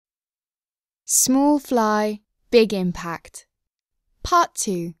Small fly, big impact. Part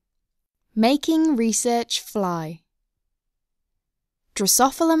 2. Making research fly.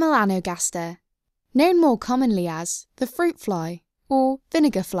 Drosophila melanogaster, known more commonly as the fruit fly or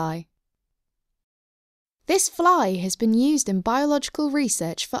vinegar fly. This fly has been used in biological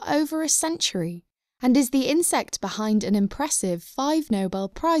research for over a century and is the insect behind an impressive 5 Nobel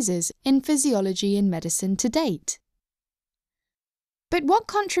Prizes in physiology and medicine to date. But what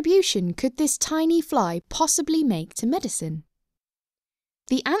contribution could this tiny fly possibly make to medicine?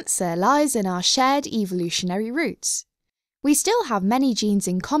 The answer lies in our shared evolutionary roots. We still have many genes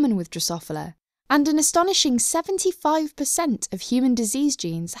in common with Drosophila, and an astonishing 75% of human disease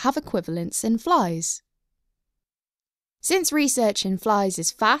genes have equivalents in flies. Since research in flies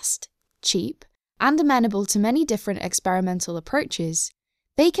is fast, cheap, and amenable to many different experimental approaches,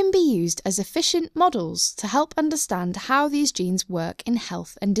 they can be used as efficient models to help understand how these genes work in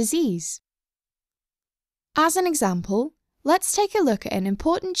health and disease. As an example, let's take a look at an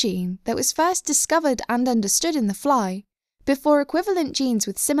important gene that was first discovered and understood in the fly before equivalent genes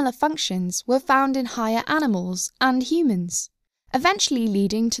with similar functions were found in higher animals and humans, eventually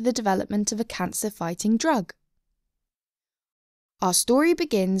leading to the development of a cancer-fighting drug. Our story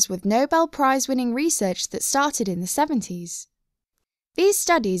begins with Nobel Prize-winning research that started in the 70s. These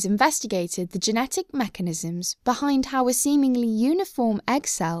studies investigated the genetic mechanisms behind how a seemingly uniform egg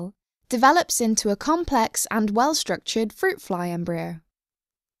cell develops into a complex and well-structured fruit fly embryo.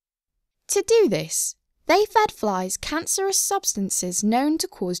 To do this, they fed flies cancerous substances known to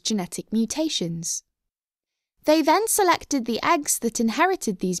cause genetic mutations. They then selected the eggs that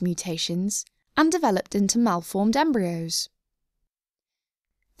inherited these mutations and developed into malformed embryos.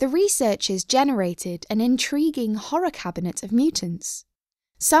 The researchers generated an intriguing horror cabinet of mutants,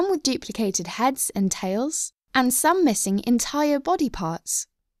 some with duplicated heads and tails, and some missing entire body parts.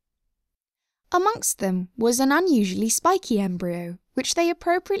 Amongst them was an unusually spiky embryo, which they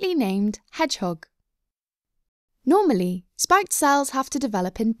appropriately named Hedgehog. Normally, spiked cells have to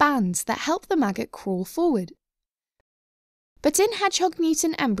develop in bands that help the maggot crawl forward. But in Hedgehog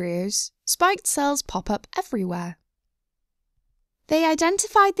mutant embryos, spiked cells pop up everywhere. They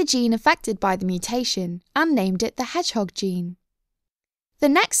identified the gene affected by the mutation and named it the Hedgehog gene. The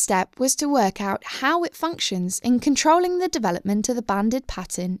next step was to work out how it functions in controlling the development of the banded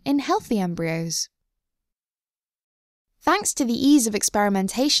pattern in healthy embryos. Thanks to the ease of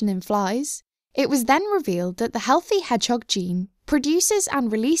experimentation in flies, it was then revealed that the healthy Hedgehog gene produces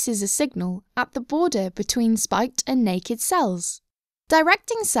and releases a signal at the border between spiked and naked cells,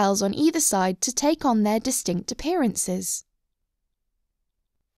 directing cells on either side to take on their distinct appearances.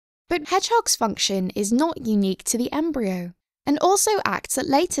 But Hedgehog's function is not unique to the embryo and also acts at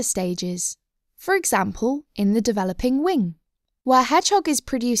later stages, for example in the developing wing, where Hedgehog is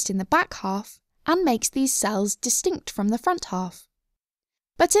produced in the back half and makes these cells distinct from the front half.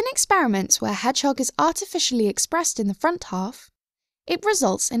 But in experiments where Hedgehog is artificially expressed in the front half, it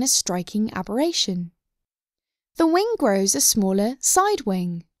results in a striking aberration. The wing grows a smaller side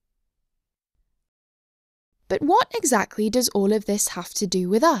wing. But what exactly does all of this have to do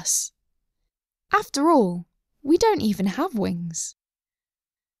with us? After all, we don't even have wings.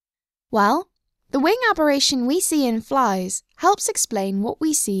 Well, the wing aberration we see in flies helps explain what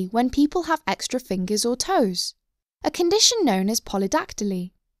we see when people have extra fingers or toes, a condition known as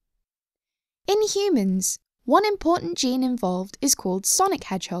polydactyly. In humans, one important gene involved is called sonic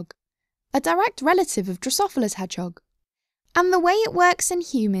hedgehog, a direct relative of Drosophila's hedgehog, and the way it works in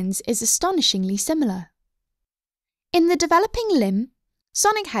humans is astonishingly similar. In the developing limb,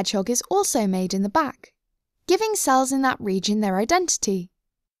 sonic hedgehog is also made in the back, giving cells in that region their identity.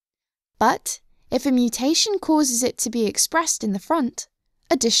 But if a mutation causes it to be expressed in the front,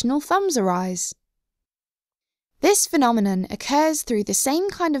 additional thumbs arise. This phenomenon occurs through the same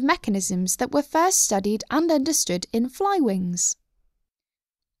kind of mechanisms that were first studied and understood in fly wings.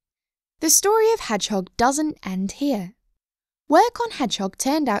 The story of Hedgehog doesn't end here. Work on Hedgehog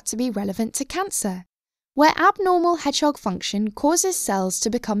turned out to be relevant to cancer, where abnormal Hedgehog function causes cells to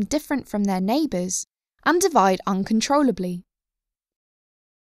become different from their neighbours and divide uncontrollably.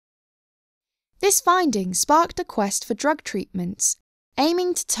 This finding sparked a quest for drug treatments,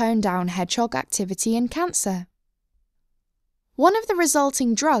 aiming to tone down Hedgehog activity in cancer. One of the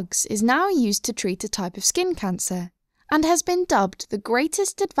resulting drugs is now used to treat a type of skin cancer, and has been dubbed the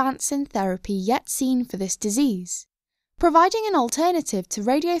greatest advance in therapy yet seen for this disease, providing an alternative to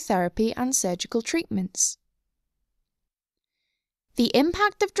radiotherapy and surgical treatments. The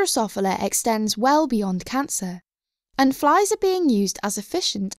impact of Drosophila extends well beyond cancer, and flies are being used as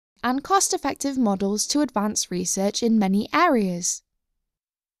efficient and cost-effective models to advance research in many areas.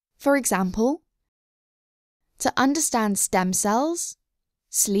 For example, to understand stem cells,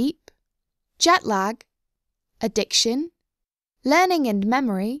 sleep, jet lag, addiction, learning and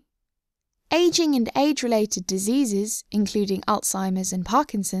memory, aging and age-related diseases, including Alzheimer's and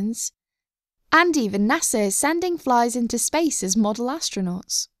Parkinson's, and even NASA is sending flies into space as model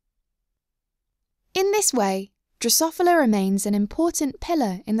astronauts. In this way, Drosophila remains an important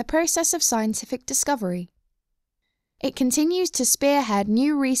pillar in the process of scientific discovery. It continues to spearhead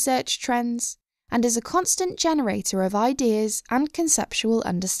new research trends and is a constant generator of ideas and conceptual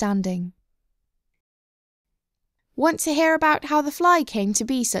understanding. Want to hear about how the fly came to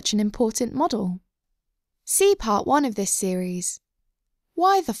be such an important model? See Part 1 of this series.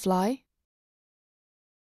 Why the fly?